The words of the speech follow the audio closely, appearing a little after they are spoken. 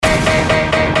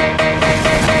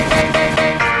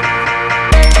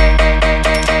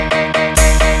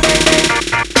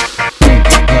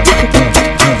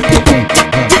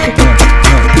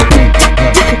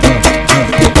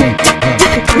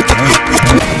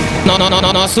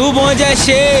Nosso bonde é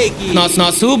shake,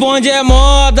 nosso bonde é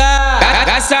moda.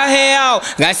 Gasta real,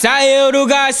 gasta euro,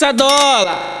 gasta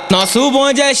dólar. Nosso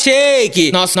bonde é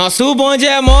shake, nosso bonde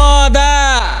é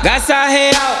moda. Gasta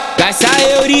real, gasta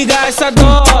euro e gasta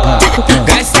dólar.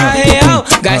 Gasta real,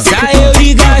 gasta euro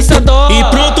e gasta dólar. E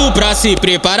pronto pra se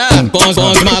preparar, com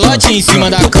os malotes em cima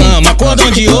da cama.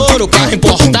 Cordão de ouro, carro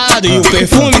importado e o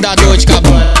perfume da dor de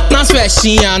cabana. Nas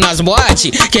festinhas, nas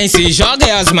boates, quem se joga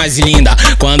é as mais lindas.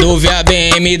 Quando vê a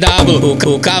BMW,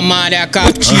 o Camaro é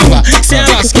captiva. Se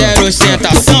elas querem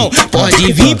ostentação,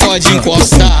 pode vir, pode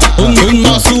encostar. O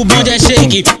nosso bonde é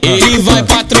shake, ele vai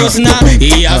patrocinar.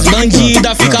 E as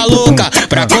bandidas ficam loucas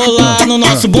pra colar no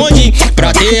nosso bonde,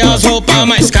 pra ter as roupas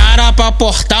mais caras, pra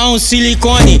portar um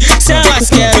silicone. Se elas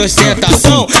querem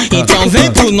ostentação, então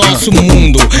vem pro nosso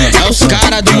mundo. É os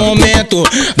caras do momento,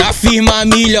 da firma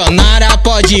milionária.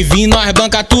 Pode vir, nós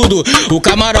banca tudo. O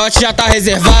camarote já tá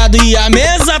reservado e a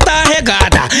mesa tá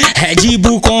regada. Red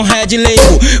Bull com Red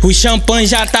Label, o champanhe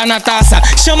já tá na taça.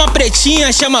 Chama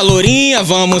pretinha, chama lourinha,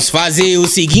 vamos fazer o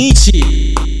seguinte.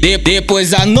 Depois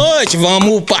da noite,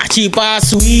 vamos partir pra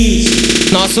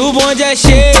suíte. Nosso bonde é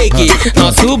shake,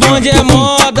 nosso bonde é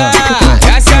moda.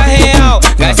 Gasta real,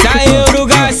 gasta euro,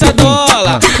 gasta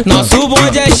dólar. Nosso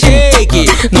bonde é shake,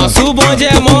 nosso bonde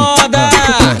é moda.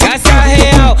 Gasta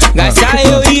real, gasta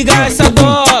euro e gasta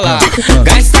dólar.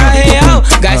 Gasta real,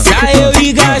 gasta euro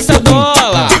e gasta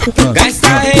dólar.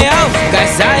 Gasta real,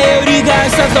 gasta euro e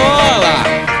gasta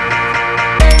dólar.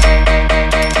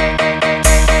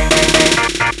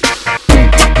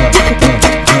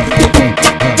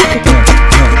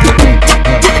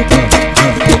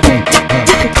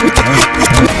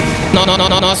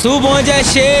 Nosso bonde é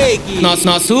shake,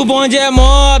 nosso bonde é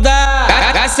moda.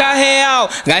 Gasta real,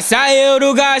 gasta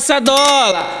euro, gasta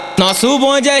dólar. Nosso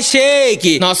bonde é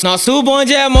shake, nosso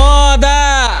bonde é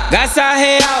moda. Gasta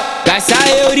real, gasta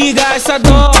euro e gasta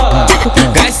dólar.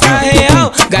 Gasta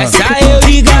real, gasta euro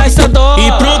e gasta dólar.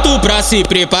 E pronto pra se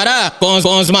preparar, com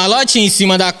os malotes em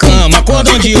cima da cama.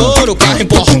 Cordão de ouro, carro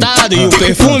importado e o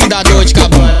perfume da dor de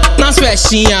cabana. Nas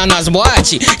festinhas, nas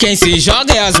boates, quem se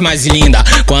joga é as mais lindas.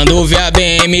 Quando vê a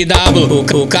BMW,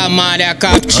 o Camaro é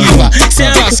captiva. Se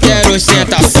elas querem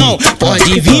ostentação,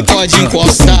 pode vir, pode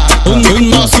encostar. O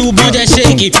nosso bonde é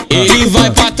shake, ele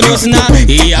vai patrocinar.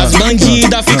 E as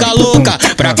bandidas ficam loucas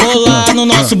pra colar no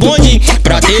nosso bonde,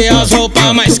 pra ter as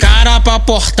roupas mais caras, pra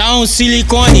portar um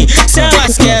silicone. Se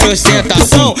elas querem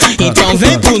ostentação, então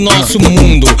vem pro nosso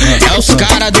mundo. É os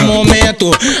caras do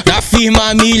momento, da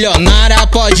firma milionária.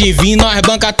 Pode vir, nós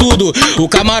banca tudo. O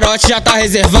camarote já tá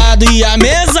reservado e a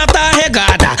mesa tá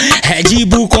regada. Red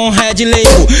Bull com Red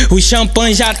Label, o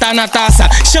champanhe já tá na taça.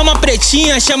 Chama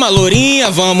pretinha, chama lourinha,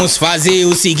 vamos fazer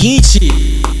o seguinte.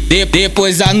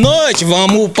 Depois da noite,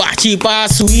 vamos partir pra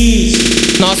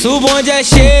suíte. Nosso bonde é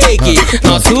shake,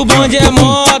 nosso bonde é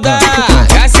moda.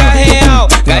 Gasta real,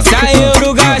 gasta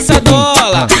euro, gasta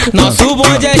dólar. Nosso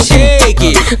bonde é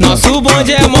shake, nosso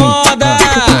bonde é moda.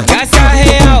 Gasta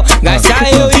real, gasta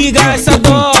euro e gasta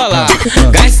dólar.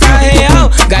 Gasta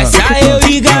real, gasta euro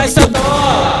e gasta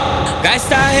dólar.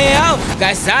 Gasta real,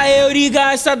 gasta euro e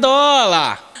gasta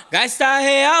dólar. Gasta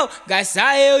real,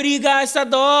 gasta euro e gasta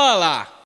dólar.